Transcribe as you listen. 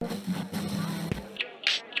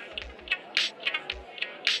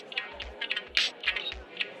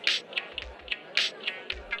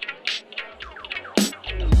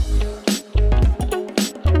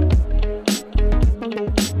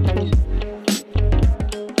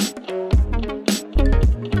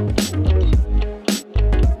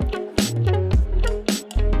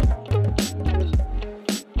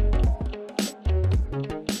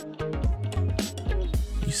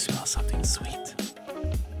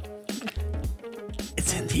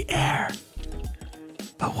in the air.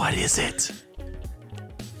 But what is it?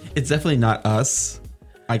 It's definitely not us.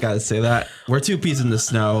 I gotta say that. We're Two Peas in the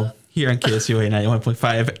Snow here on KSUA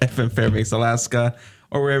 91.5 FM Fairbanks, Alaska,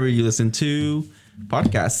 or wherever you listen to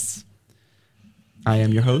podcasts. I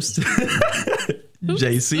am your host,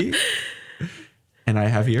 JC, and I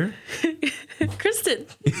have here Kristen.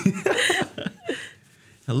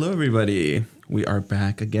 Hello, everybody. We are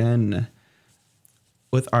back again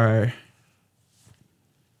with our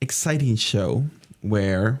exciting show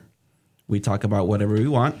where we talk about whatever we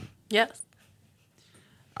want. Yes.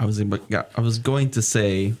 I was going to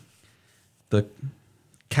say the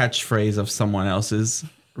catchphrase of someone else's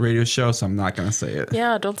radio show, so I'm not going to say it.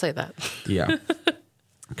 Yeah, don't say that. Yeah.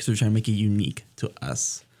 Because we're trying to make it unique to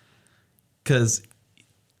us. Because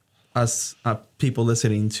us people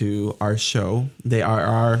listening to our show, they are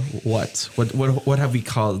our what? What have we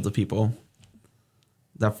called the people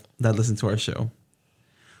that listen to our show?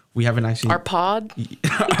 We haven't actually... Our pod?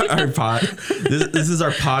 Our pod. This is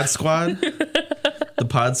our pod squad. The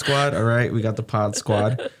pod squad. All right. We got the pod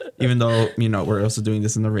squad. Even though, we're also doing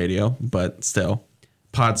this in the radio, but still.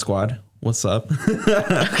 Pod squad. What's up?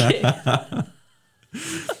 Okay.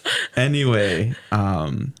 Anyway,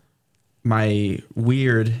 my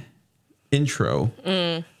weird intro.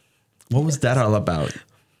 What was that all about?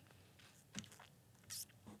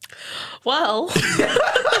 Well,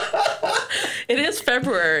 it is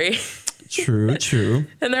February. True.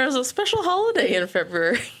 And there's a special holiday in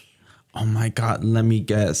February. Oh my God. Let me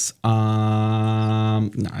guess. No,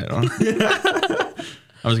 I don't.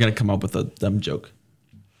 I was going to come up with a dumb joke.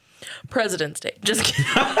 President's Day. Just kidding.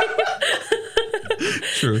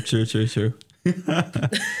 True.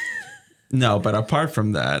 No, but apart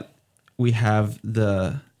from that, we have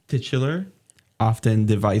the titular, often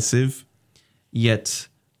divisive, yet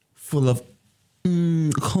full of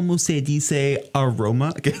como se dice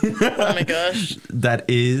aroma. Oh my gosh. That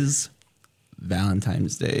is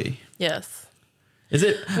Valentine's Day. Yes. Is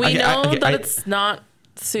it? We know that it's not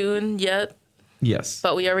soon yet. Yes.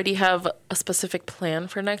 But we already have a specific plan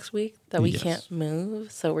for next week that we Yes. can't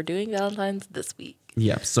move. So we're doing Valentine's this week.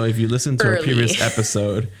 Yeah. So if you listen to our previous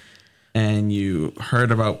episode and you heard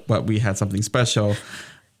about what we had something special,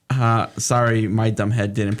 sorry, my dumb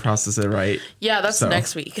head didn't process it right. Yeah, that's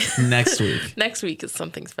next week. Next week. Next week is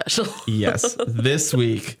something special. Yes. This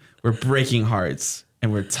week, we're breaking hearts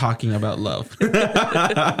and we're talking about love.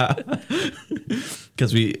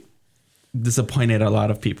 Because we disappointed a lot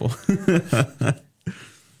of people.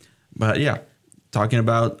 But yeah, talking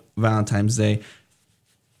about Valentine's Day.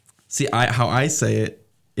 See, how I say it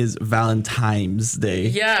is Valentine's Day.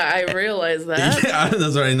 Yeah, I realized that. Yeah,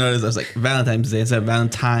 that's what I noticed. I was like, Valentine's Day instead of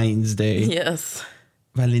Valentine's Day. Yes.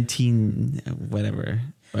 Valentine, whatever.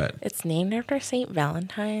 But It's named after Saint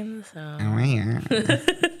Valentine, so. oh yeah.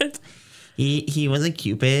 He was a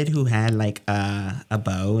Cupid who had like a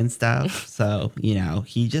bow and stuff. So,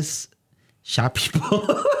 he just shot people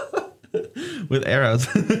with arrows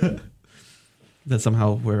that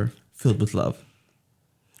somehow were filled with love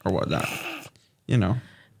or whatnot.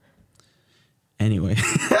 Anyway.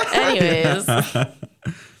 Anyways.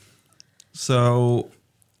 So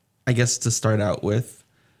I guess to start out with,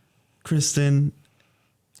 Kristen.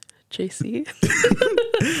 JC.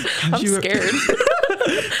 I'm scared.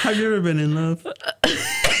 Have you ever been in love?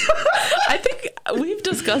 I think we've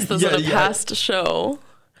discussed this in a past show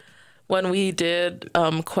when we did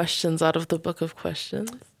questions out of the book of questions.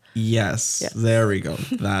 Yes. There we go.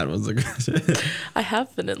 That was a good. I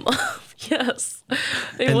have been in love. Yes.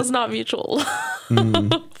 It was not mutual.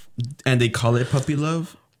 And they call it puppy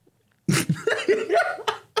love.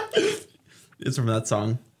 It's from that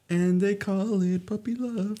song. And they call it puppy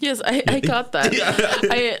love. Yes, I got that.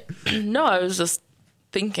 I was just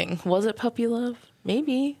thinking, was it puppy love?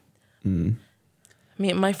 Maybe. I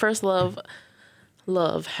mean, my first love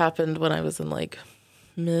happened when I was in like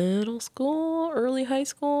middle school, early high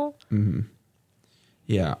school. Mm-hmm.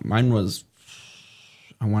 Yeah, mine was,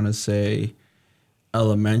 I want to say,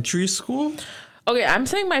 elementary school. Okay, I'm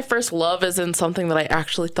saying my first love is in something that I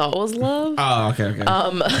actually thought was love. Oh, okay.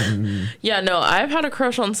 Yeah, no, I've had a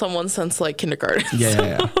crush on someone since like kindergarten.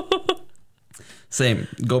 Yeah. Same.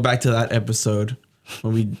 Go back to that episode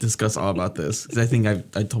when we discuss all about this. 'Cause I think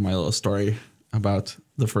I told my little story about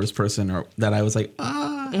the first person or that I was like,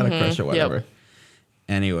 I had a crush or whatever. Yep.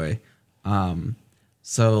 Anyway,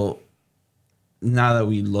 so now that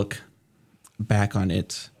we look back on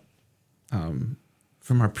it,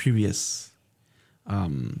 from our previous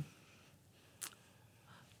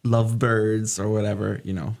lovebirds or whatever,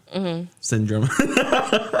 syndrome.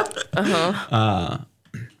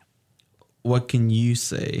 What can you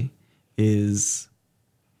say is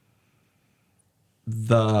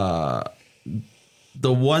the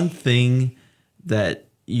one thing that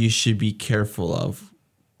you should be careful of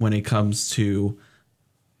when it comes to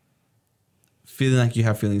feeling like you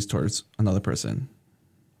have feelings towards another person.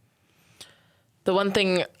 The one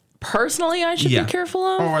thing personally I should be careful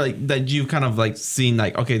of? Or like that you've kind of like seen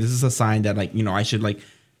like, okay, this is a sign that like, I should like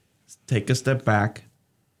take a step back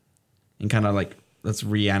and kind of like, let's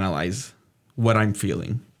reanalyze what I'm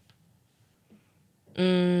feeling.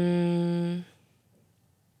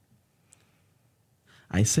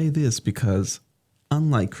 I say this because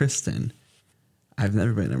unlike Kristen, I've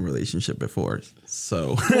never been in a relationship before.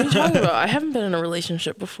 So what are you talking about? I haven't been in a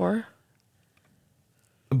relationship before.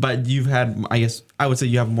 But you've had, I guess, I would say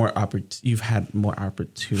you have you've had more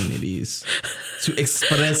opportunities to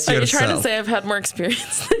express yourself. Are you trying to say I've had more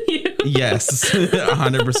experience than you? Yes,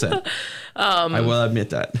 100%. I will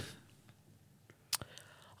admit that.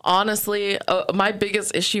 Honestly, my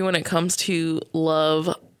biggest issue when it comes to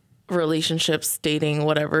love, relationships, dating,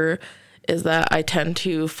 whatever, is that I tend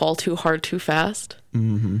to fall too hard too fast.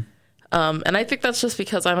 Mm-hmm. And I think that's just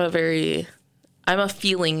because I'm a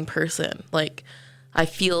feeling person. Like, I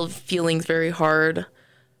feel feelings very hard,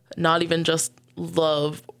 not even just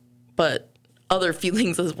love, but other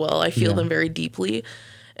feelings as well. I feel them very deeply.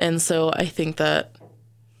 And so I think that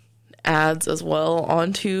adds as well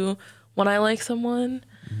onto when I like someone.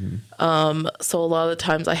 Mm-hmm. So a lot of the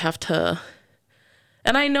times I have to,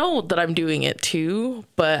 and I know that I'm doing it too,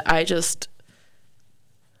 but I just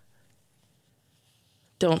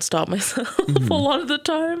don't stop myself a lot of the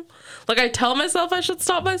time. Like, I tell myself I should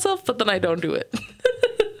stop myself, but then I don't do it.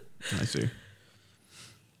 I see.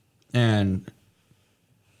 And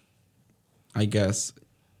I guess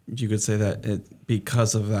you could say that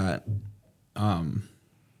because of that,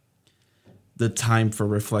 the time for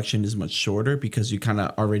reflection is much shorter because you kind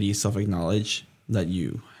of already self-acknowledge that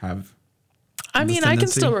you have. I mean, I can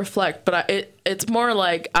still reflect, but it's more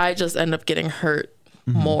like I just end up getting hurt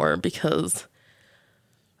more because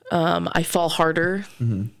I fall harder.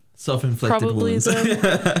 Mm-hmm. Self-inflicted wounds.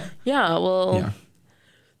 Yeah, well,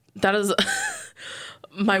 that is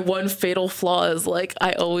my one fatal flaw is like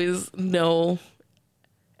I always know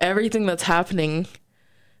everything that's happening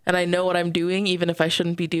and I know what I'm doing even if I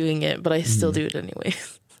shouldn't be doing it, but I still do it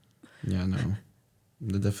anyways. Yeah, no.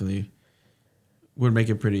 That definitely would make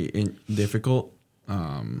it pretty difficult,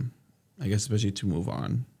 I guess, especially to move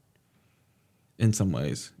on in some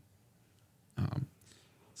ways.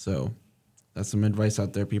 So that's some advice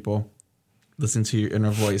out there, people. Listen to your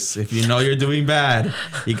inner voice. If you know you're doing bad,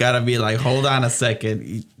 you gotta be like, hold on a second.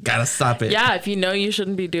 You gotta stop it. Yeah, if you know you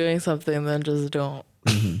shouldn't be doing something, then just don't.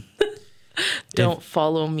 Mm-hmm. Don't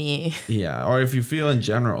follow me. Yeah, or if you feel in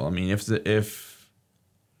general. I mean, if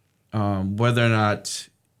whether or not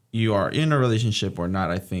you are in a relationship or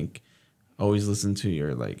not, I think always listen to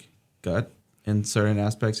your like gut in certain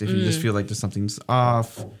aspects. If you just feel like there's something's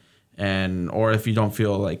off, or if you don't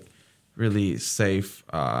feel like really safe,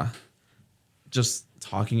 just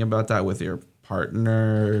talking about that with your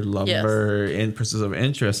partner, lover, in pursuit of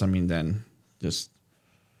interest, I mean, then just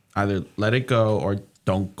either let it go or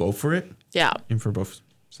don't go for it. Yeah. And for both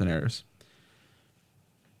scenarios.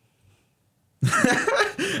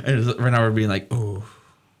 And right now we're being like, ooh.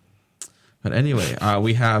 But anyway,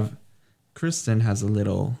 we have, Kristen has a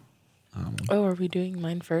little. Are we doing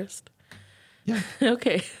mine first? Yeah.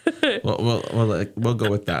 Okay. We'll go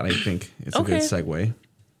with that. I think it's a good segue.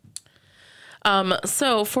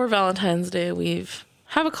 So for Valentine's Day,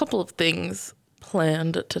 have a couple of things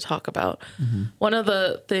planned to talk about. Mm-hmm. One of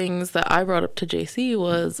the things that I brought up to JC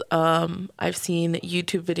was I've seen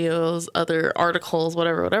YouTube videos, other articles,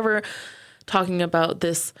 whatever, talking about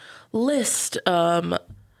this list.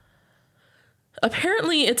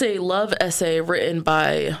 Apparently, it's a love essay written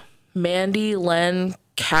by Mandy Len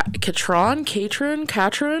Catron.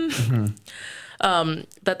 Mm-hmm.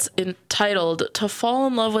 That's entitled "To Fall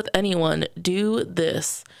in Love with Anyone, Do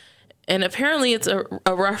This." And apparently it's a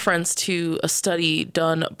reference to a study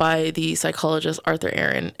done by the psychologist Arthur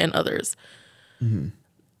Aaron and others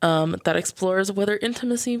that explores whether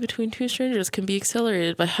intimacy between two strangers can be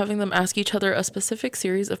accelerated by having them ask each other a specific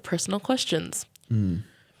series of personal questions. We're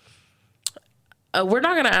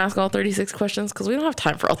not going to ask all 36 questions because we don't have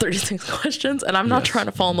time for all 36 questions. And I'm not trying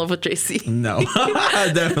to fall in love with JC. No,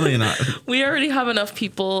 definitely not. We already have enough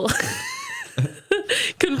people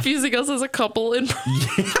confusing us as a couple in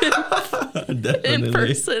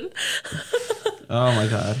person. Oh my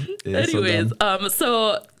God. Anyways,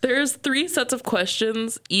 so there's 3 sets of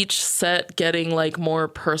questions, each set getting like more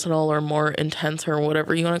personal or more intense or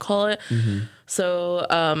whatever you want to call it. Mm-hmm. So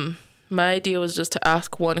my idea was just to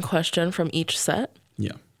ask one question from each set.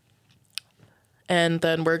 Yeah. and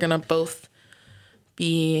then we're gonna both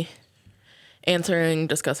be answering,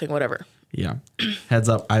 discussing, whatever. Yeah. Heads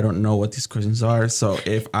up, I don't know what these questions are. So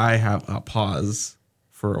if I have a pause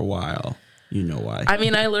for a while, you know why. I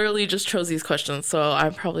mean, I literally just chose these questions, so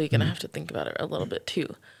I'm probably going to have to think about it a little bit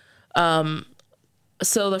too.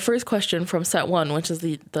 So the first question from set 1, which is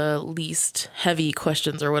the least heavy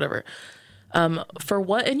questions or whatever. For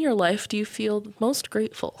what in your life do you feel most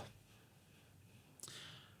grateful?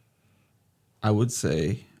 I would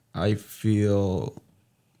say I feel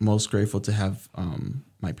most grateful to have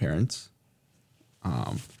my parents.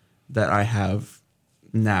 That I have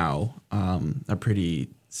now a pretty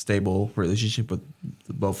stable relationship with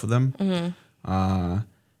both of them. Mm-hmm.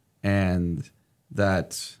 And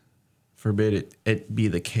that, forbid it be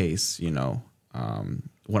the case, you know,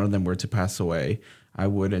 one of them were to pass away, I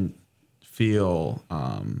wouldn't feel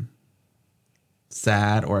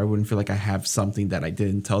sad, or I wouldn't feel like I have something that I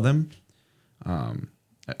didn't tell them.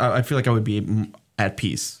 I feel like I would be at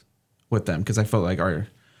peace with them because I felt like our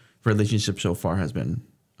relationship so far has been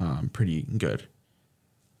pretty good.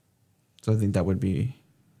 So I think that would be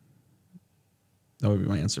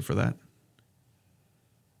my answer for that.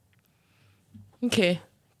 Okay,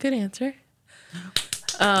 good answer.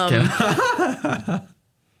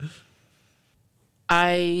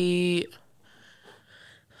 I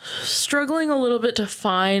struggling a little bit to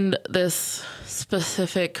find this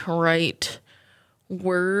specific right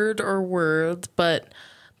word or words, but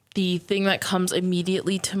the thing that comes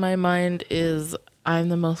immediately to my mind is I'm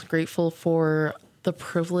the most grateful for the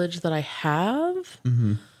privilege that I have.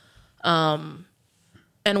 Mm-hmm.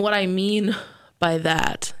 And what I mean by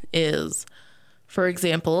that is, for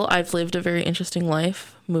example, I've lived a very interesting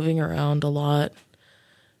life, moving around a lot,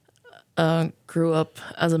 grew up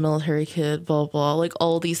as a military kid, blah, blah, like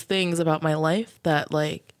all these things about my life that,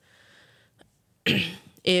 like,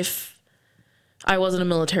 if I wasn't a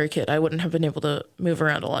military kid, I wouldn't have been able to move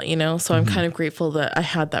around a lot, you know? So I'm kind of grateful that I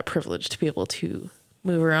had that privilege to be able to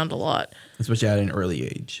move around a lot. Especially at an early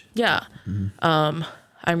age. Yeah. Mm-hmm.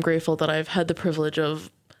 I'm grateful that I've had the privilege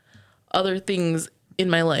of other things in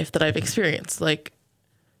my life that I've experienced. Like,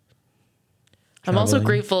 traveling. I'm also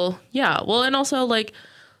grateful. Yeah. Well, and also like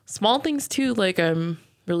small things too. Like, I'm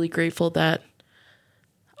really grateful that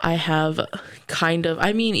I have kind of,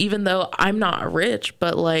 I mean, even though I'm not rich,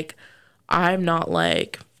 but like, I'm not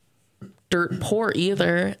like dirt poor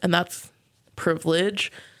either. And that's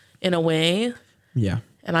privilege in a way. Yeah.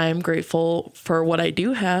 And I am grateful for what I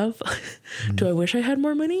do have. Mm-hmm. Do I wish I had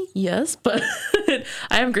more money? Yes, but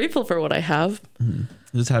I am grateful for what I have. Mm-hmm.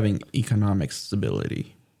 Just having economic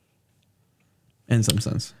stability in some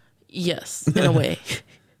sense. Yes, in a way.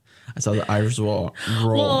 I saw the Irish roll.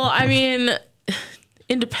 Well, I mean,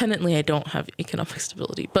 independently, I don't have economic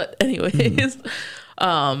stability. But anyways,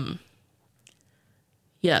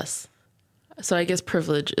 yes. So I guess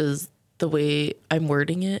privilege is the way I'm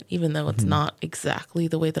wording it, even though it's not exactly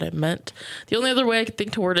the way that I meant. The only other way I could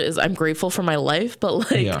think to word it is I'm grateful for my life,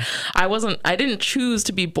 but like I didn't choose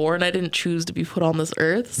to be born. I didn't choose to be put on this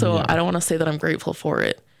earth. So I don't want to say that I'm grateful for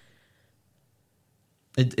it.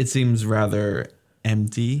 It seems rather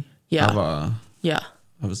empty. Yeah.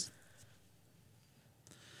 Of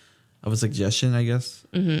a suggestion, I guess.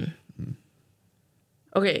 Mm-hmm.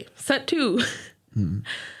 Okay. Set 2.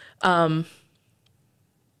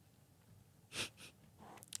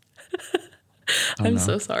 I'm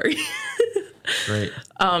so sorry. Great.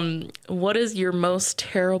 What is your most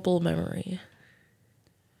terrible memory?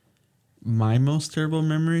 My most terrible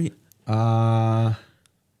memory? Now,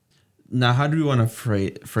 how do we want to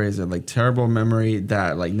phrase it? Like terrible memory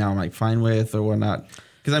that like now I'm like fine with or whatnot?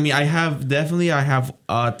 Because I mean, I have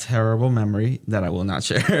a terrible memory that I will not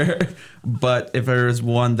share. But if there is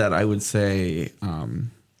one that I would say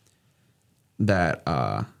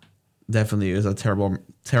that definitely is a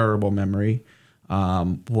terrible memory,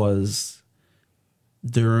 was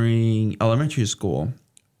during elementary school,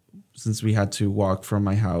 since we had to walk from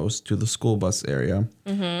my house to the school bus area.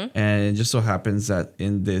 Mm-hmm. And it just so happens that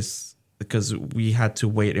because we had to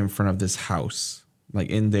wait in front of this house, like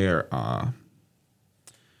in their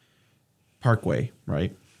parkway,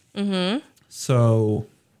 right? Mm-hmm. So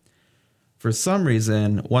for some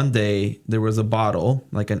reason, one day there was a bottle,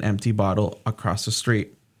 like an empty bottle across the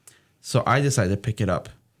street. So I decided to pick it up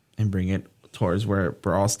and bring it towards where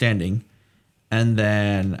we're all standing. And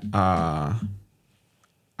then I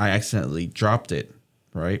accidentally dropped it,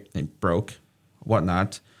 right? It broke,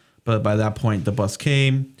 whatnot. But by that point, the bus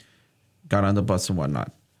came, got on the bus and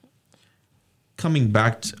whatnot. Coming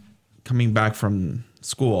back from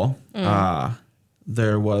school,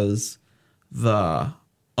 there was the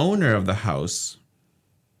owner of the house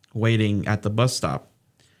waiting at the bus stop.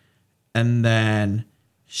 And then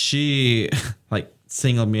she like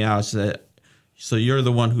singled me out. She said, so you're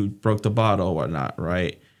the one who broke the bottle or whatnot,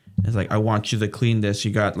 right? It's like, I want you to clean this.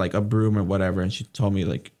 She got like a broom or whatever. And she told me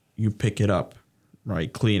like, you pick it up,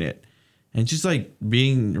 right? Clean it. And she's like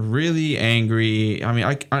being really angry. I mean,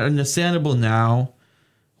 I understandable now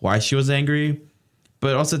why she was angry,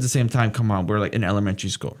 but also at the same time, come on, we're like in elementary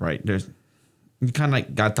school, right? You kind of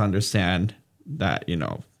like got to understand that, you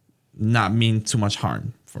know, not mean too much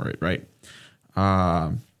harm for it, right?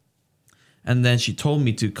 And then she told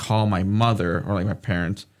me to call my mother or like my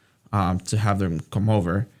parents to have them come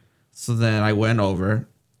over. So then I went over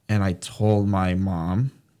and I told my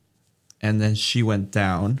mom, and then she went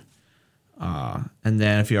down. And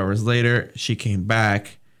then a few hours later, she came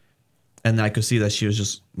back, and then I could see that she was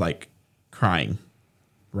just like crying,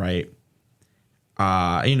 right?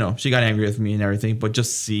 You know, she got angry with me and everything, but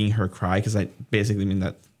just seeing her cry, because I basically mean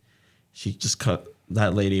that she just cut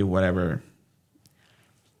that lady, whatever,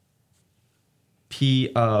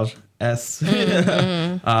 P.S.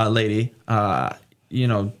 Lady, you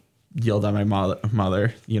know, yelled at my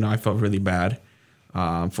mother. You know, I felt really bad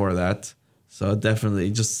for that. So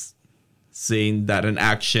definitely just seeing that an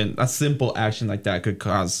action, a simple action like that could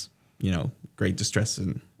cause, you know, great distress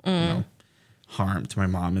and you know, harm to my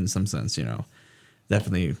mom in some sense, you know,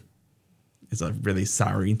 definitely is a really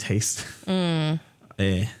souring taste.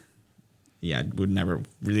 Yeah, I would never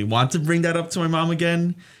really want to bring that up to my mom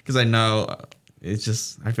again, because I know it's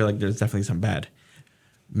just, I feel like there's definitely some bad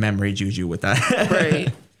memory juju with that.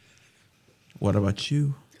 Right. What about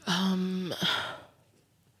you?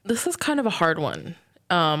 This is kind of a hard one.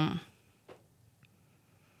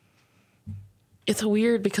 It's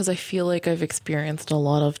weird because I feel like I've experienced a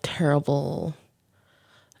lot of terrible,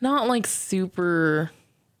 not like super,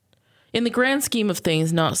 in the grand scheme of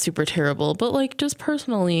things, not super terrible, but like just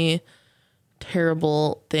personally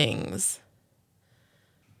terrible things.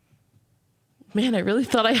 Man, I really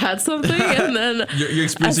thought I had something, and then you're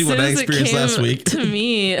experiencing what I experienced last week to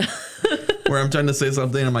me, where I'm trying to say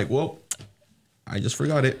something and I'm like, well, I just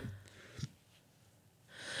forgot it.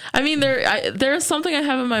 I mean, there's something I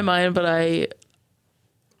have in my mind, but I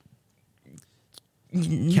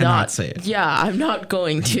cannot say it. Yeah, I'm not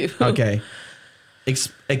going to. Okay.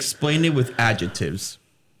 Explain it with adjectives.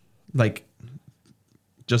 Like,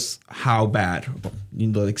 just how bad, you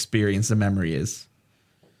know, the experience, the memory is.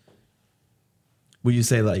 Would you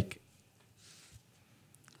say like,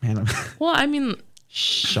 man, well, I mean,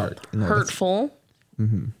 sharp, hurtful,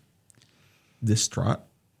 distraught?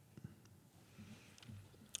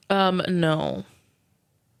 No.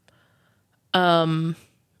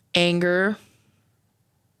 Anger,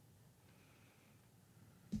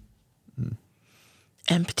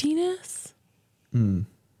 emptiness.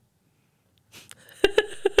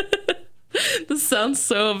 This sounds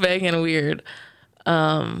so vague and weird.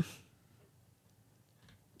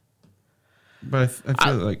 But I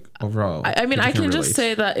feel like overall, I mean, I can just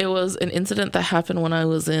say that it was an incident that happened when I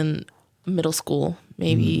was in middle school,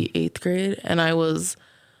 maybe 8th grade, and I was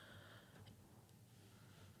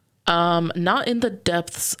not in the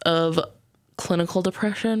depths of clinical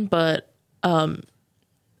depression, but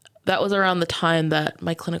that was around the time that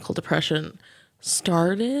my clinical depression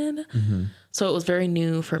started. So it was very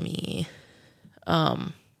new for me.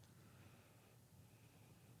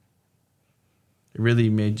 It really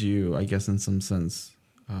made you, I guess, in some sense,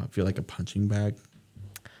 feel like a punching bag.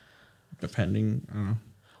 Depending, I don't know.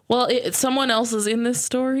 Well, someone else is in this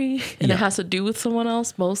story, and it has to do with someone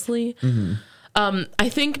else mostly. I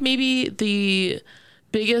think maybe the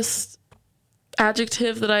biggest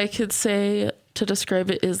adjective that I could say to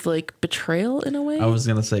describe it is like betrayal in a way. I was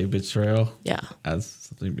gonna say betrayal. Yeah. As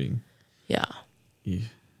something being. Yeah. Yeah,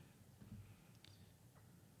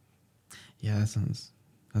 that sounds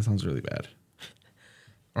really bad.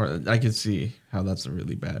 Or I could see how that's a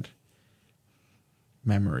really bad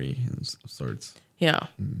memory of sorts. Yeah.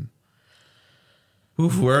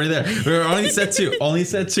 Oof, we're already there. We're only set two.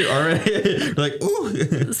 Already. We're like,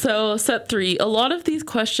 ooh. So set 3. A lot of these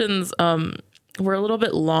questions were a little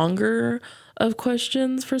bit longer of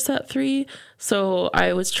questions for set 3. So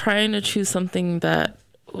I was trying to choose something that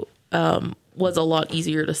was a lot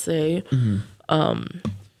easier to say. And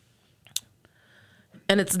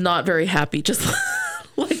it's not very happy, just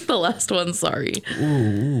like the last one, sorry.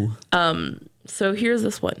 Ooh. So here's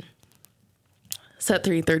this one. Set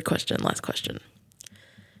 3, third question, last question.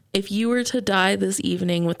 If you were to die this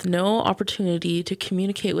evening with no opportunity to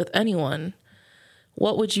communicate with anyone,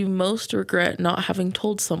 what would you most regret not having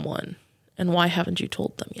told someone? And why haven't you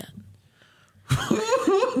told them yet?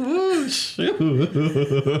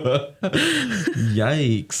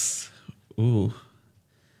 Yikes. Ooh.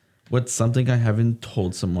 What's something I haven't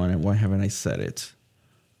told someone and why haven't I said it?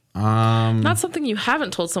 Not something you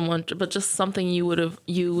haven't told someone, but just something you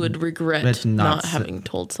would regret not having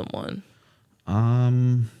told someone.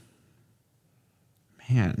 Man.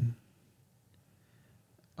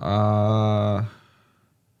 I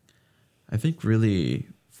think really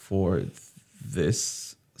for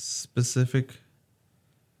this specific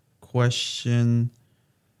question,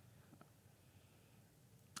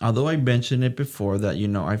 although I mentioned it before that,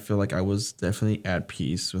 I feel like I was definitely at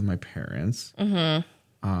peace with my parents. Mm-hmm.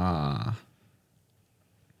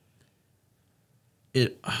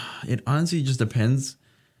 It honestly just depends,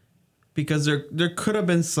 because there could have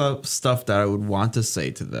been some stuff that I would want to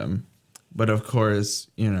say to them, but of course,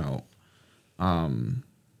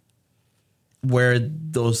 where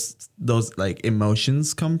those like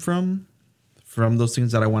emotions come from those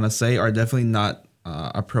things that I want to say are definitely not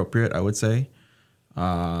appropriate, I would say.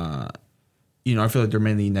 I feel like they're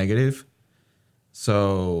mainly negative.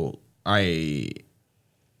 So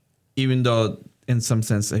even though in some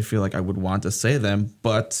sense I feel like I would want to say them,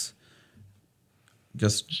 but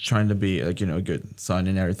just trying to be like, a good son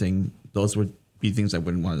and everything, those would be things I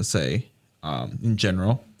wouldn't want to say in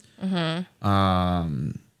general.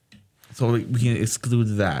 Mm-hmm. So we can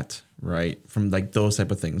exclude that, right, from like those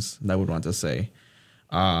type of things that I would want to say.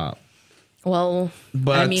 Well,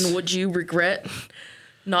 but I mean, would you regret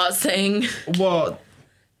not saying? Well,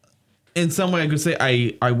 in some way I could say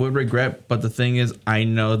I would regret, but the thing is, I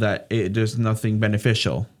know that there's nothing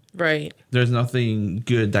beneficial. Right. There's nothing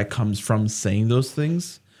good that comes from saying those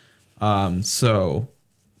things. So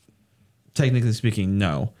technically speaking,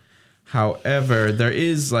 no. However, there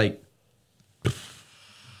is like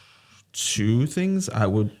 2 things I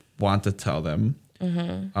would want to tell them.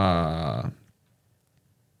 Mm-hmm.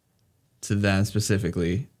 To them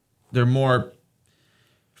specifically. They're more,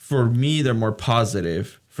 for me, they're more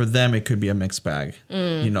positive. For them, it could be a mixed bag,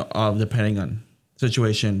 depending on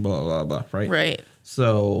situation, blah, blah, blah, right? Right.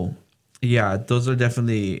 So, yeah, those are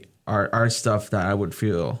definitely our stuff that I would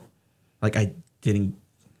feel like I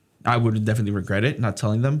would definitely regret it, not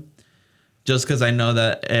telling them. Just because I know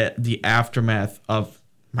that the aftermath of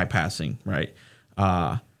my passing, right?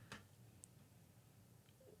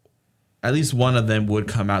 At least one of them would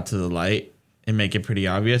come out to the light and make it pretty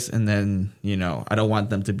obvious. And then, I don't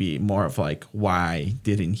want them to be more of like, why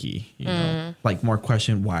didn't he? Like more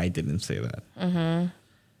question, why didn't say that? Mm-hmm.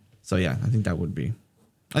 So, yeah, I think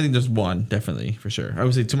there's one, definitely, for sure. I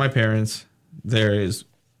would say to my parents, there is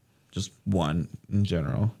just one in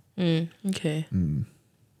general. Okay.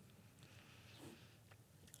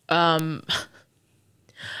 I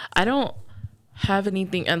don't have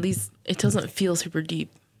anything, at least it doesn't feel super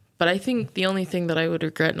deep. But I think the only thing that I would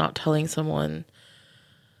regret not telling someone,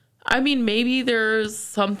 I mean, maybe there's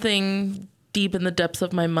something deep in the depths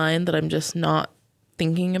of my mind that I'm just not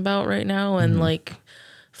thinking about right now. And like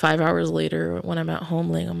 5 hours later, when I'm at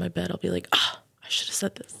home laying on my bed, I'll be like, I should have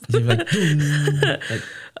said this.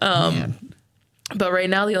 But right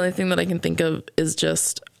now, the only thing that I can think of is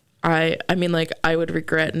just, I would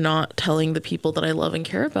regret not telling the people that I love and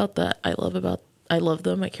care about that I love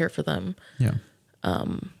them. I care for them. Yeah.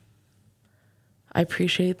 I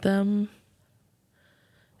appreciate them.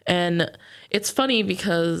 And it's funny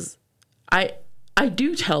because I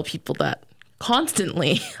do tell people that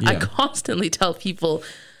constantly. Yeah. I constantly tell people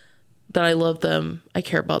that I love them. I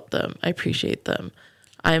care about them. I appreciate them.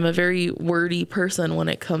 I am a very wordy person when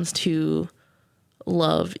it comes to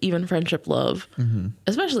love, even friendship love,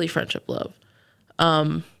 especially friendship love.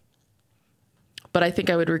 But I think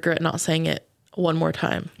I would regret not saying it one more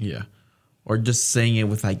time. Yeah. Or just saying it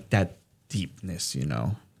with like that deepness,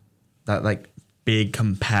 that like big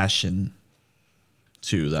compassion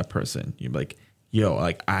to that person. You're like, yo,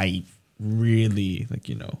 like I really like,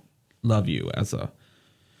 love you as a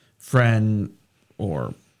friend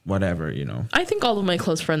or whatever, I think all of my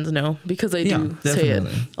close friends know because I do say it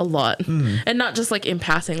a lot. And not just like in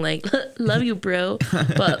passing, like, love you, bro.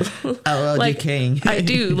 But like, king. I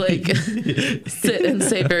do like sit and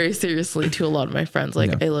say very seriously to a lot of my friends,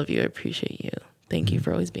 like, I love you, I appreciate you. Thank you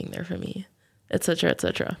for always being there for me, etc.,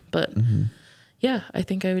 etc. But yeah, I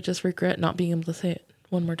think I would just regret not being able to say it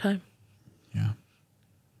one more time. Yeah.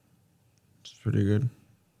 It's pretty good.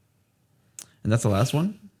 And that's the last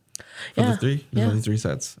one? For the 3? There's only 3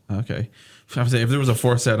 sets. Okay. If there was a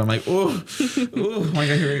 4th set, I'm like, oh my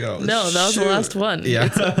God, here we go. No, that was the last one. Yeah.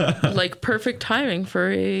 It's like perfect timing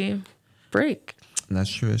for a break.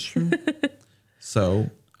 That's true. It's true. So,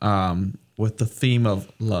 with the theme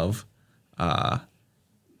of love,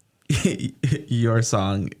 your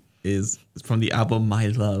song is from the album My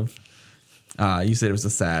Love. You said it was a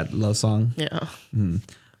sad love song. Yeah.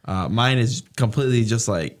 Mine is completely just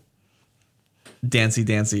like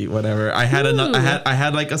dancey, whatever. I had I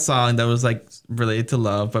had like a song that was like related to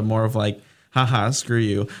love, but more of like, haha, screw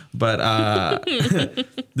you. But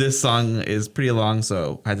this song is pretty long,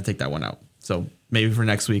 so I had to take that one out. So maybe for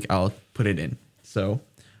next week I'll put it in. So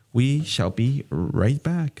we shall be right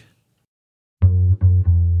back.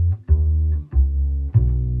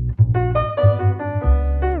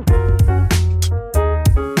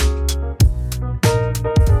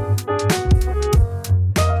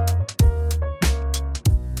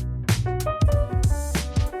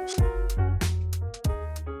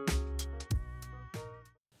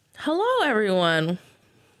 Hello, everyone.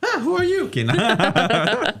 Who are you?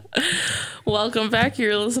 Welcome back.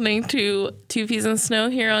 You're listening to Two Peas in Snow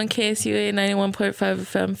here on KSUA 91.5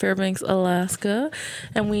 FM, Fairbanks, Alaska.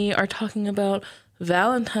 And we are talking about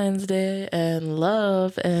Valentine's Day and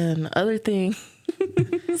love and other things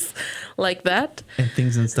like that. And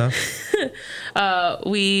things and stuff.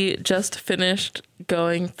 We just finished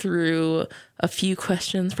going through a few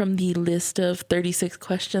questions from the list of 36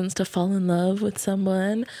 questions to fall in love with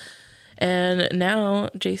someone. And now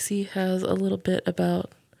JC has a little bit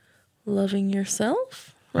about loving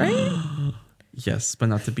yourself, right? Yes, but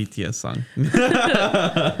not the BTS song.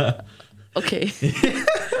 Okay.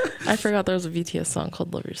 I forgot there was a BTS song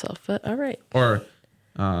called Love Yourself, but all right. Or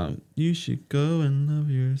you should go and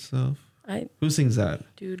love yourself. Who sings that?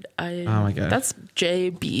 Dude, oh my God. That's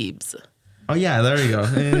Jay Biebs. Oh yeah, there you go.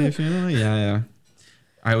 Yeah.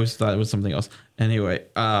 I always thought it was something else. Anyway,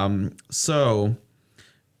 so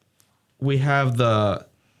we have the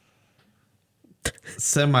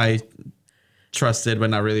semi-trusted but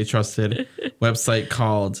not really trusted website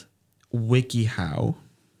called WikiHow,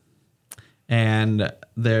 and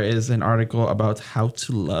there is an article about how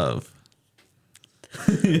to love.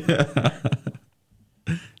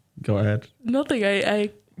 Go ahead. Nothing.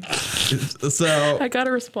 I got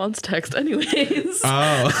a response text anyways.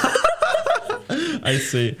 Oh. I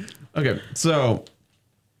see. Okay, so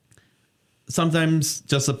sometimes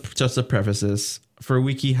just a prefaces for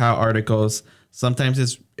WikiHow articles.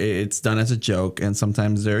 Sometimes it's done as a joke, and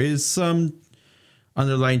sometimes there is some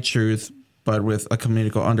underlying truth, but with a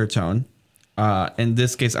comedical undertone. In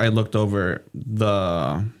this case, I looked over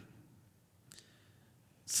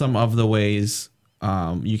some of the ways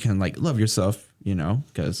you can like love yourself,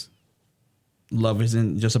 because love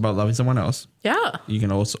isn't just about loving someone else. Yeah. You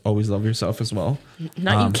can also always love yourself as well.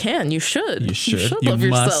 You can. You should. You should love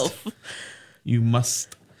yourself. You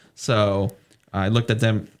must. So I looked at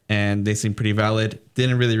them and they seem pretty valid.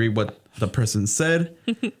 Didn't really read what the person said.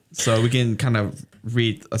 So we can kind of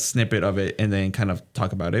read a snippet of it and then kind of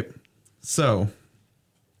talk about it. So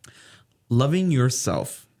loving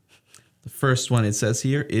yourself. The first one it says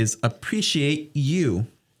here is appreciate you.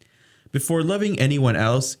 Before loving anyone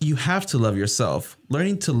else, you have to love yourself.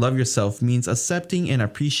 Learning to love yourself means accepting and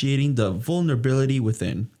appreciating the vulnerability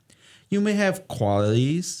within. You may have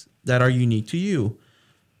qualities that are unique to you.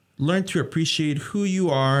 Learn to appreciate who you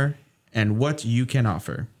are and what you can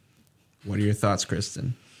offer. What are your thoughts,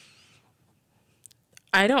 Kristen?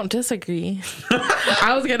 I don't disagree.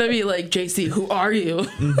 I was going to be like, JC, who are you?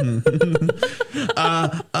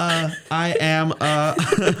 I am...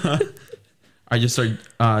 I just started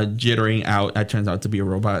jittering out. It turns out to be a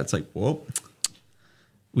robot. It's like, whoa,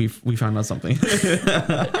 we found out something.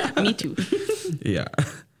 Me too. Yeah,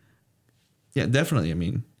 definitely. I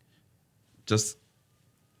mean, just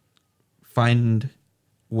find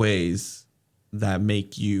ways that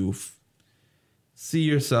make you see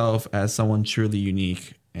yourself as someone truly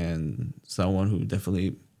unique and someone who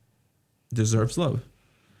definitely deserves love.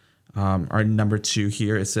 Our number 2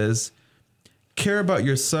 here, it says, care about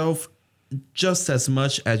yourself just as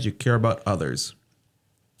much as you care about others.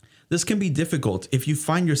 This can be difficult if you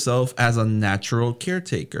find yourself as a natural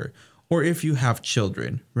caretaker or if you have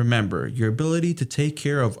children. Remember, your ability to take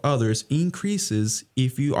care of others increases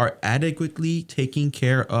if you are adequately taking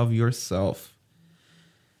care of yourself.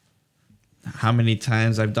 How many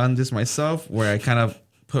times I've done this myself where I kind of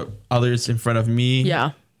put others in front of me.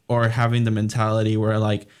 Yeah. Or having the mentality where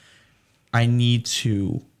like I need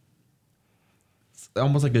to,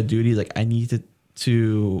 almost like a duty, like I need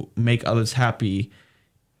to make others happy,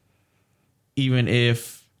 even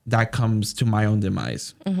if that comes to my own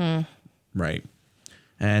demise. Mm-hmm. Right.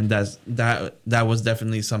 And that was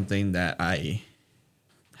definitely something that I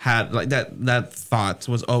had, like that thought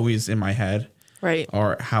was always in my head. Right.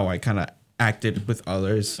 Or how I kind of acted with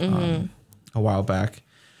others a while back.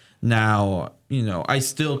 Now, I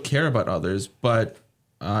still care about others, but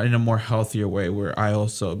in a more healthier way, where I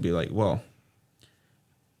also be like, well,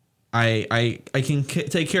 I can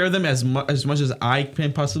take care of them as much as I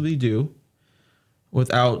can possibly do,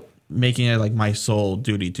 without making it like my sole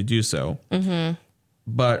duty to do so. Mm-hmm.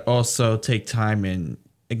 But also take time and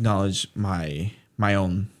acknowledge my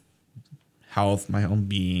own health, my own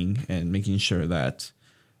being, and making sure that,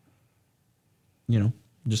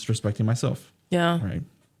 just respecting myself. Yeah. Right.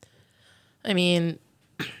 I mean,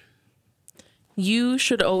 you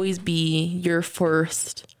should always be your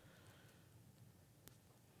first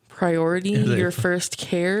priority, your first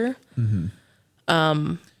care.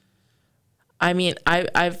 Mm-hmm. I mean,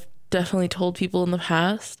 I've definitely told people in the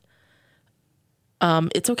past,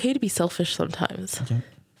 it's okay to be selfish sometimes. Okay.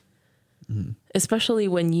 Mm-hmm. Especially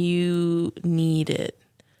when you need it.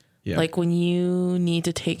 Yeah. Like when you need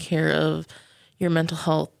to take care of your mental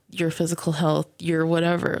health, your physical health, your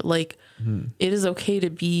whatever. Like, it is okay to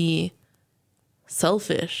be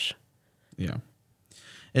selfish. Yeah.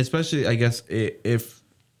 Especially, I guess, if,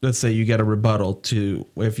 let's say you get a rebuttal to,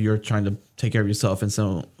 if you're trying to take care of yourself and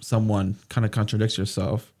so someone kind of contradicts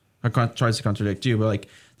yourself or tries to contradict you, but like,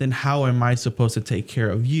 then how am I supposed to take care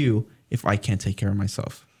of you if I can't take care of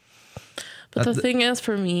myself? But the thing is,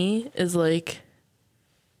 for me, is like,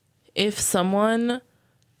 if someone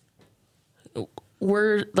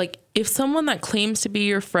that claims to be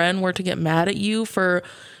your friend were to get mad at you for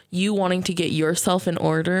you wanting to get yourself in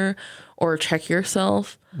order or check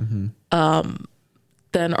yourself,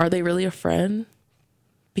 then are they really a friend?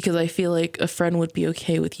 Because I feel like a friend would be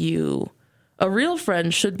okay with you. A real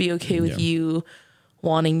friend should be okay with you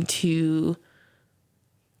wanting to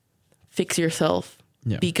fix yourself,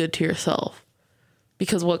 be good to yourself.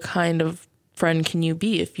 Because what kind of friend can you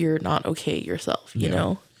be if you're not okay yourself, you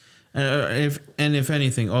know? If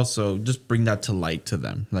anything, also just bring that to light to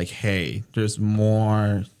them. Like, hey, there's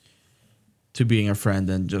more to being a friend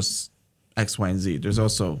than just X, Y, and Z. There's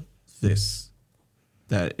also this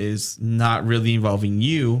that is not really involving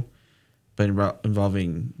you, but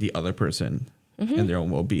involving the other person and their own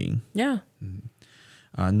well-being. Yeah.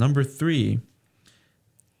 Number 3,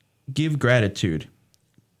 give gratitude.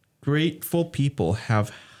 Grateful people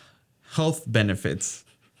have health benefits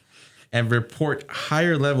and report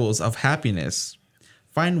higher levels of happiness.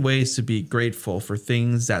 Find ways to be grateful for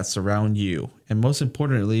things that surround you, and most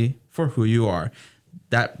importantly, for who you are.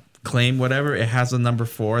 That claim, whatever, it has a number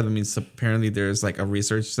 4. That means apparently there's like a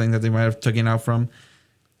research thing that they might have taken out from.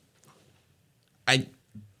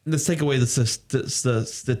 Let's take away the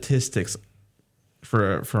statistics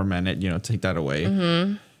for a minute. Take that away.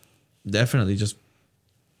 Mm-hmm. Definitely, just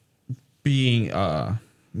being a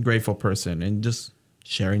grateful person and just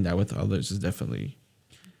sharing that with others is definitely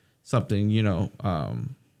something,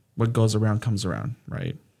 what goes around comes around,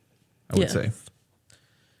 right? I would say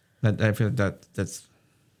that I feel that's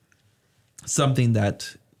something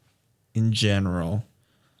that in general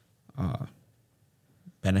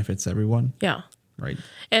benefits everyone. Yeah. Right.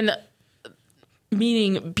 And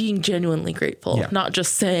meaning being genuinely grateful, not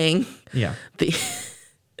just saying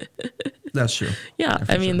That's true. Yeah.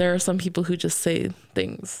 I mean, there are some people who just say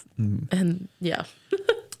things and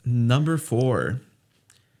Number 4,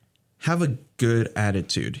 have a good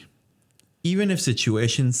attitude. Even if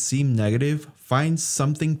situations seem negative, find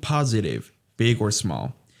something positive, big or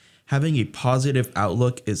small. Having a positive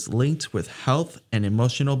outlook is linked with health and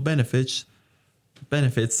emotional benefits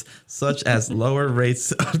such as lower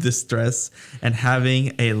rates of distress and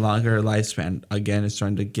having a longer lifespan. Again, it's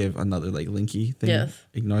trying to give another like linky thing. Yes.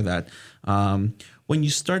 Ignore that. When you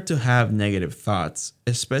start to have negative thoughts,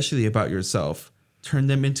 especially about yourself, turn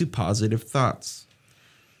them into positive thoughts.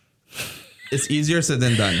 It's easier said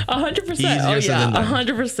than done. 100%. Easier said than done.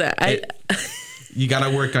 100%. You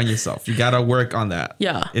gotta work on yourself. You gotta work on that.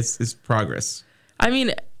 Yeah. It's progress. I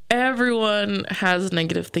mean, everyone has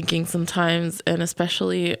negative thinking sometimes, and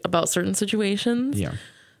especially about certain situations. Yeah.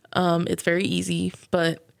 It's very easy,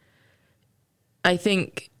 but I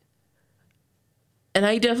think, and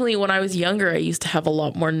I definitely, when I was younger, I used to have a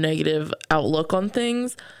lot more negative outlook on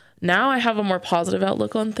things. Now I have a more positive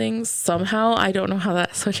outlook on things. Somehow, I don't know how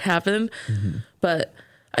that switch happened, but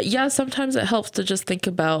sometimes it helps to just think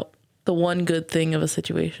about the one good thing of a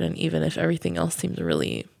situation, even if everything else seems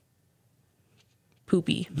really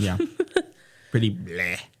poopy. Yeah. Pretty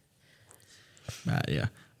bleh. Yeah.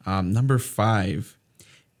 Number 5,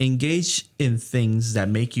 engage in things that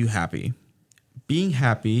make you happy. Being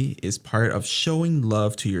happy is part of showing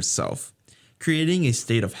love to yourself, creating a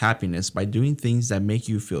state of happiness by doing things that make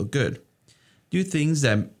you feel good. Do things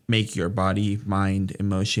that make your body, mind,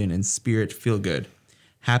 emotion, and spirit feel good.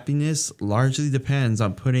 Happiness largely depends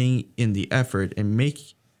on putting in the effort and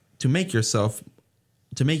to make yourself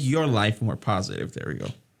to make your life more positive. There we go.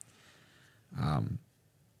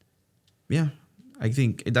 Yeah, I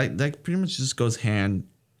think that pretty much just goes hand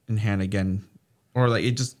in hand again, or like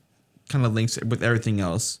it just kind of links with everything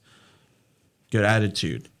else. Good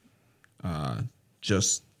attitude,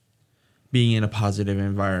 just being in a positive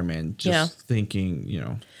environment, just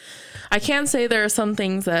thinking, I can say there are some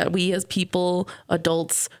things that we as people,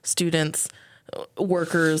 adults, students,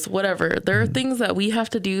 workers, whatever, there are things that we have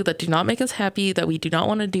to do that do not make us happy, that we do not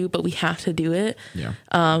want to do, but we have to do it. Yeah.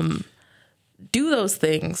 Do those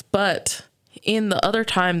things, but in the other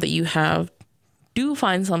time that you have, do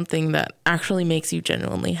find something that actually makes you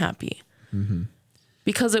genuinely happy. Mm-hmm.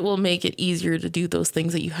 Because it will make it easier to do those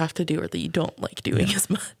things that you have to do or that you don't like doing as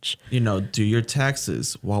much. Do your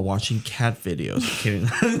taxes while watching cat videos. Kidding.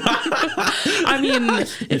 I mean,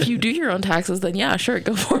 if you do your own taxes, then yeah, sure,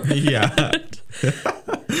 go for it. Yeah.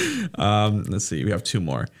 Let's see. We have two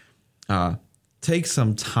more. Take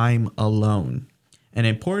some time alone. An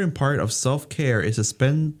important part of self-care is to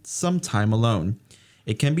spend some time alone.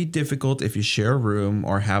 It can be difficult if you share a room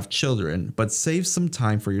or have children, but save some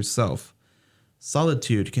time for yourself.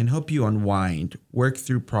 Solitude can help you unwind, work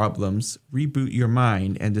through problems, reboot your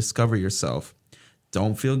mind, and discover yourself.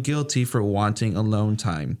 Don't feel guilty for wanting alone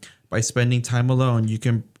time. By spending time alone, you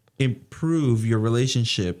can improve your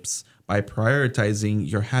relationships by prioritizing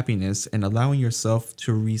your happiness and allowing yourself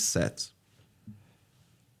to reset.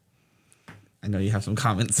 I know you have some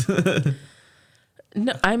comments.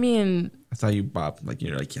 No, I mean... I saw you bop, like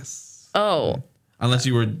you're like, yes. Oh. Unless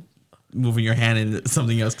you were moving your hand into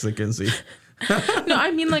something else because I couldn't see. No,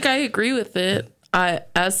 I mean, like, I agree with it.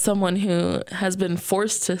 As someone who has been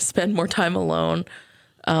forced to spend more time alone,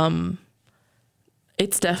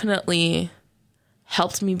 it's definitely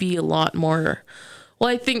helped me be a lot more.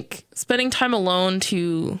 Well, I think spending time alone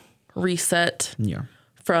to reset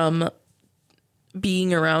from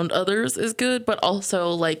being around others is good, but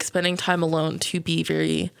also like spending time alone to be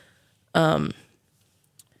very to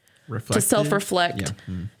self-reflect.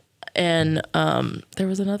 Yeah. And there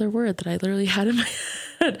was another word that I literally had in my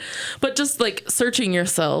head, but just like searching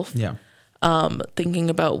yourself, thinking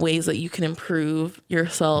about ways that you can improve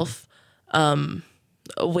yourself,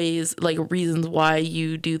 ways like reasons why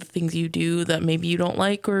you do the things you do that maybe you don't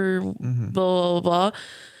like or blah, blah,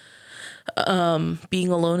 blah. Being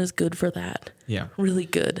alone is good for that. Yeah. Really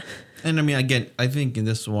good. And I mean, again, I think in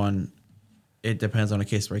this one, it depends on a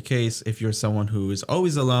case by case. If you're someone who is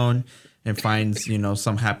always alone and finds,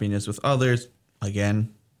 some happiness with others,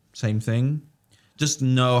 again, same thing. Just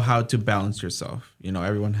know how to balance yourself.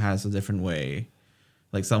 Everyone has a different way.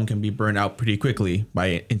 Like some can be burned out pretty quickly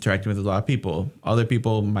by interacting with a lot of people. Other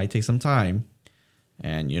people might take some time,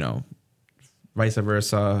 and, vice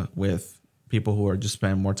versa with people who are just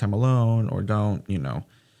spend more time alone or don't,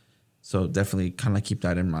 So definitely kind of keep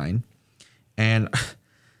that in mind. And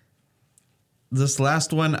this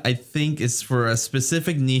last one, I think, is for a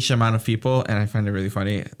specific niche amount of people, and I find it really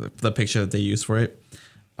funny, the picture that they use for it.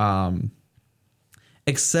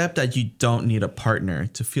 Accept that you don't need a partner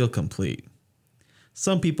to feel complete.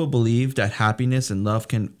 Some people believe that happiness and love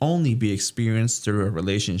can only be experienced through a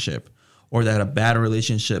relationship, or that a bad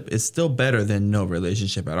relationship is still better than no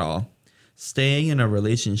relationship at all. Staying in a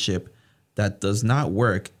relationship that does not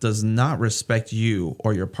work does not respect you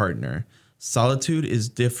or your partner. Solitude is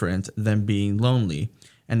different than being lonely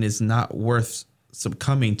and is not worth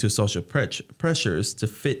succumbing to social pressures to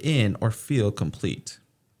fit in or feel complete.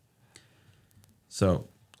 So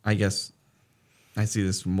I guess I see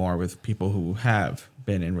this more with people who have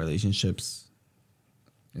been in relationships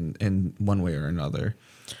in one way or another.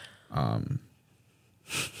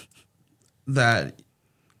 That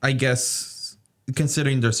I guess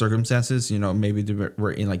considering their circumstances, maybe they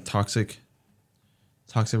were in like toxic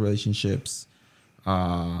relationships,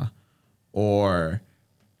 or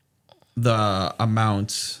the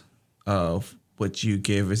amount of what you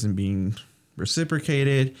give isn't being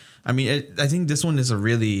reciprocated. I mean, I think this one is a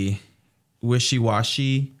really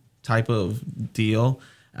wishy-washy type of deal,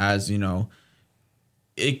 as this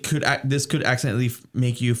could accidentally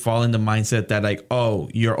make you fall in the mindset that like, oh,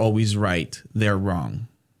 you're always right, they're wrong.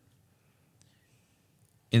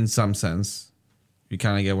 In some sense, you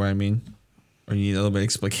kind of get what I mean, or you need a little bit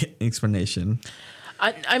explanation.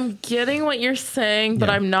 I'm getting what you're saying, but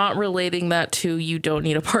I'm not relating that to you don't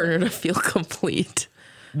need a partner to feel complete.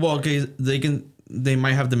 Well, okay, they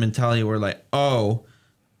might have the mentality where like, oh,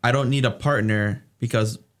 I don't need a partner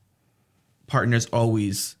because partners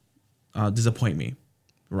always disappoint me,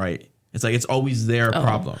 right? It's like it's always their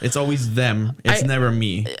problem. It's always them. It's never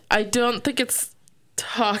me. I don't think it's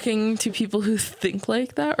talking to people who think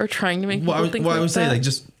like that or trying to make people think like that. I would say like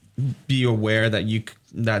just be aware that you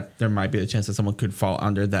that there might be a chance that someone could fall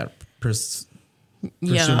under that presumed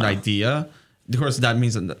idea. Of course,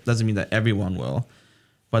 that doesn't mean that everyone will,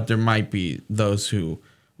 but there might be those who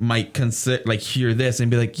might consider, like, hear this and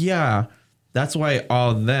be like, yeah, that's why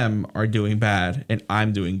all of them are doing bad and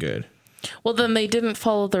I'm doing good. Well, then they didn't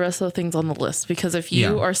follow the rest of the things on the list, because if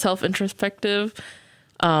you are self-introspective,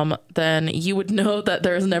 then you would know that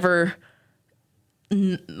there's never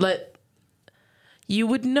you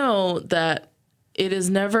would know that it is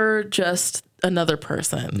never just another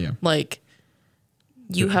person. Yeah. Like,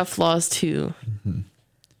 you have flaws too. Mm-hmm.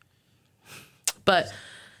 But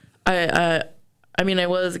I mean, I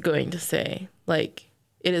was going to say, like,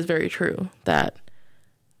 it is very true that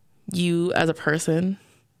you as a person,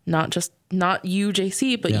 not you,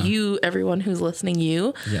 JC, but you, everyone who's listening,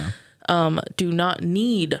 do not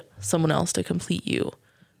need someone else to complete you.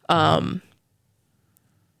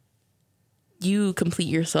 You complete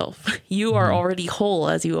yourself. You are already whole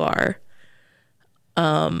as you are.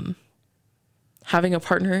 Having a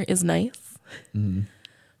partner is nice,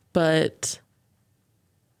 but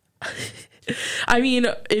I mean,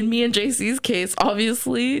 in me and JC's case,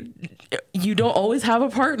 obviously, you don't always have a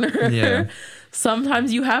partner. Yeah.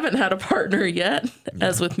 Sometimes you haven't had a partner yet,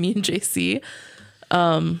 as with me and JC.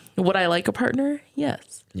 Would I like a partner?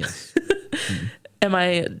 Yes. Yes. Am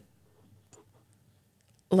I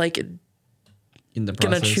like in the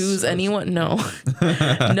process gonna choose anyone? No.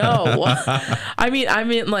 No. I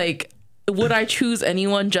mean, like, would I choose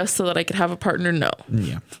anyone just so that I could have a partner? No.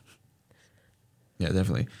 Yeah. Yeah,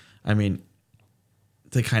 definitely. I mean,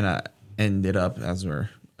 to kind of end it up as we're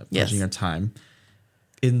approaching our time,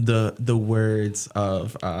 in the words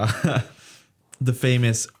of the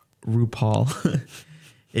famous RuPaul,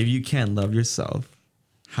 if you can't love yourself,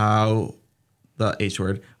 how, the H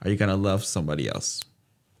word, are you gonna love somebody else?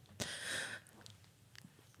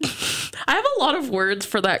 I have a lot of words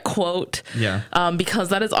for that quote. Yeah. Because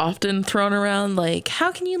that is often thrown around, like,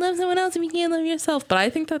 how can you love someone else if you can't love yourself? But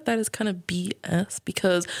I think that is kind of BS,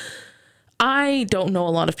 because I don't know a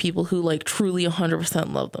lot of people who, like, truly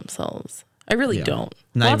 100% love themselves. I really don't.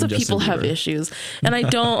 Lots of people have issues, and I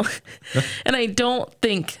don't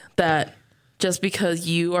think that just because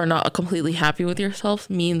you are not completely happy with yourself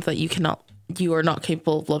means that you are not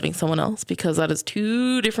capable of loving someone else, because that is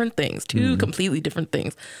two different things, completely different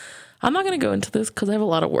things. I'm not going to go into this because I have a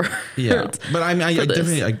lot of words. Yeah, but I mean, I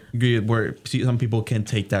definitely agree where some people can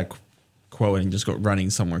take that quote and just go running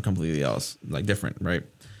somewhere completely else, like different, right?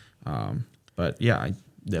 But yeah, I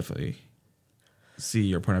definitely see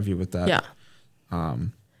your point of view with that. Yeah.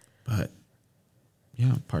 But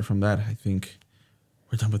yeah, apart from that, I think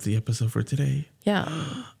we're done with the episode for today. Yeah.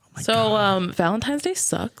 Oh my God. Valentine's Day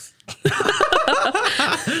sucks.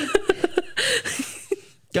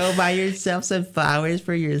 Go buy yourself some flowers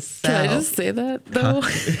for yourself. Can I just say that, though?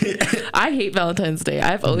 I hate Valentine's Day.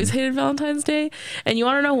 I've always hated Valentine's Day. And you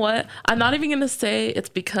want to know what? I'm not even going to say it's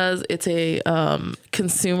because it's a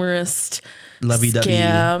consumerist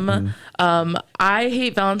scam. I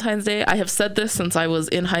hate Valentine's Day. I have said this since I was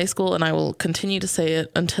in high school, and I will continue to say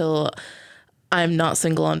it until I'm not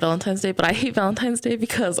single on Valentine's Day. But I hate Valentine's Day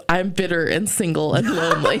because I'm bitter and single and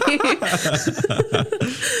lonely.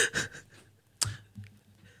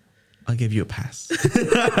 I'll give you a pass.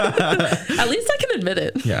 At least I can admit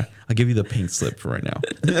it. Yeah, I'll give you the pink slip for right now.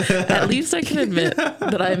 At least I can admit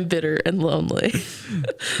that I'm bitter and lonely.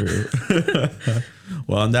 True.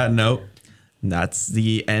 Well, on that note, that's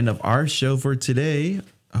the end of our show for today.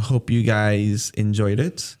 I hope you guys enjoyed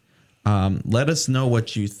it. Let us know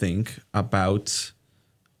what you think about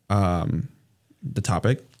the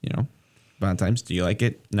topic. Valentine's. Do you like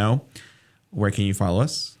it? No? Where can you follow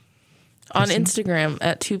us? On Instagram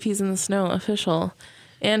at 2 Peas in the Snow official,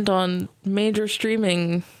 and on major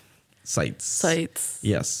streaming sites.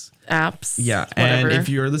 Yes. Apps. Yeah. Whatever. And if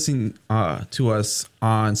you're listening to us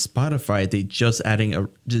on Spotify, they just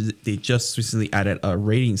recently added a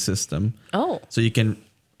rating system. Oh. So you can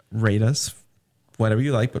rate us whatever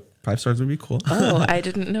you like, but 5 stars would be cool. Oh, I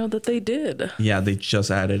didn't know that they did. Yeah, they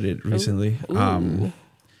just added it recently. Ooh.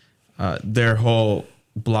 Their whole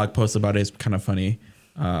blog post about it is kind of funny.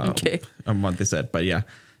 Okay. On what they said, but yeah,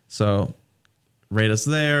 so rate us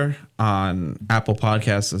there, on Apple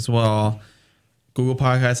Podcasts as well. Google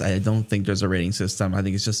Podcasts, I don't think there's a rating system. I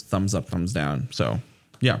think it's just thumbs up, thumbs down. So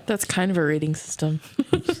yeah, that's kind of a rating system.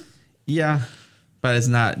 Yeah, but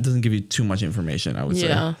it doesn't give you too much information, I would say.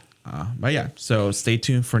 Yeah. But yeah, so stay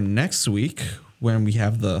tuned for next week when we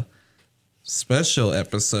have the special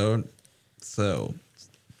episode. So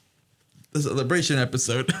the celebration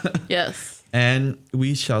episode. Yes. And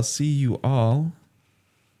we shall see you all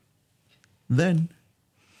then.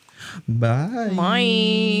 Bye.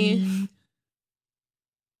 Bye.